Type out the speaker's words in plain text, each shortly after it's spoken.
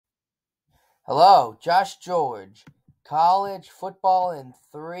Hello, Josh George. College football in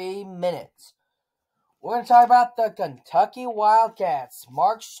 3 minutes. We're going to talk about the Kentucky Wildcats.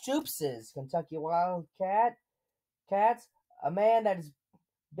 Mark Stoops' Kentucky Cats, a man that has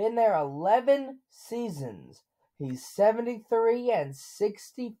been there 11 seasons. He's 73 and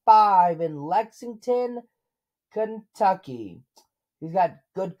 65 in Lexington, Kentucky. He's got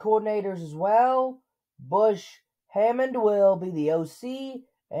good coordinators as well. Bush Hammond will be the OC,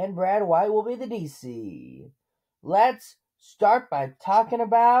 and Brad White will be the DC. Let's start by talking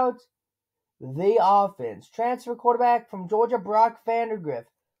about the offense. Transfer quarterback from Georgia, Brock Vandergrift,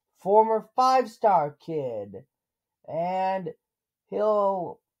 former five-star kid. And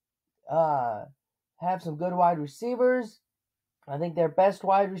he'll have some good wide receivers. I think their best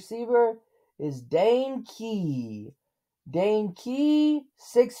wide receiver is Dane Key. Dane Key,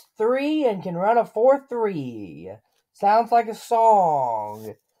 6'3", and can run a 4.3. Sounds like a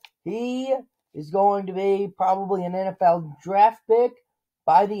song. He is going to be probably an NFL draft pick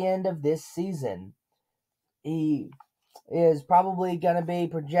by the end of this season. He is probably going to be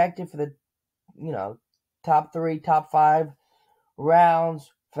projected for the, top 3, top 5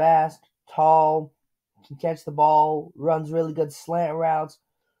 rounds. Fast, tall, can catch the ball, runs really good slant routes.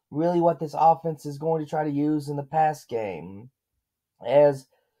 Really what this offense is going to try to use in the pass game. As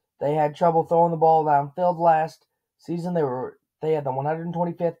they had trouble throwing the ball downfield last season, they had the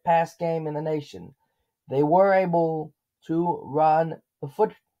 125th pass game in the nation. They were able to run the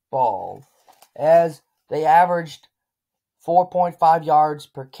football as they averaged 4.5 yards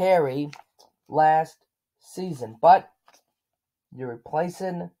per carry last season. But you're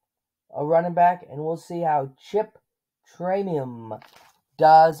replacing a running back, and we'll see how Chip Trayanum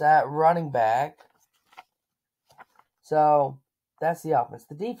does at running back. So that's the offense.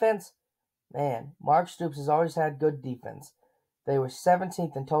 The defense, man, Mark Stoops has always had good defense. They were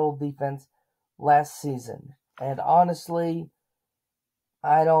 17th in total defense last season. And honestly,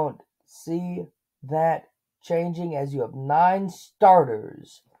 I don't see that changing as you have 9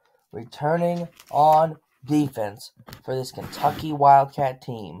 starters returning on defense for this Kentucky Wildcat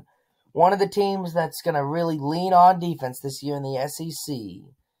team. One of the teams that's going to really lean on defense this year in the SEC.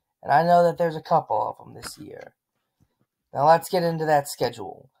 And I know that there's a couple of them this year. Now let's get into that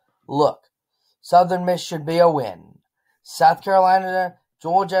schedule. Look, Southern Miss should be a win. South Carolina,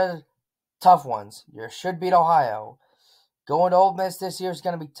 Georgia, tough ones. You should beat Ohio. Going to Ole Miss this year is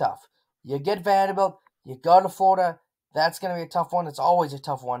going to be tough. You get Vanderbilt, you go to Florida. That's going to be a tough one. It's always a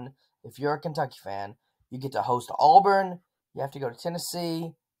tough one if you're a Kentucky fan. You get to host Auburn. You have to go to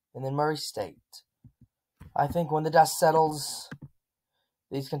Tennessee. And then Murray State. I think when the dust settles,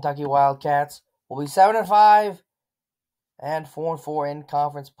 these Kentucky Wildcats will be 7-5 and 4-4 in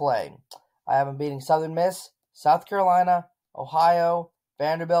conference play. I have them beating Southern Miss, South Carolina, Ohio,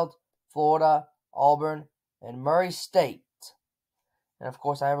 Vanderbilt, Florida, Auburn, and Murray State. And of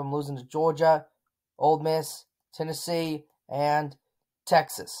course, I have them losing to Georgia, Ole Miss, Tennessee, and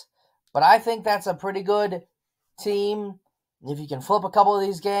Texas. But I think that's a pretty good team. If you can flip a couple of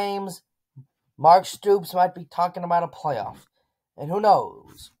these games, Mark Stoops might be talking about a playoff. And who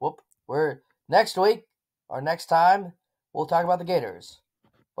knows? Next week, or next time, we'll talk about the Gators.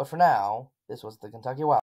 But for now, this was the Kentucky Wild.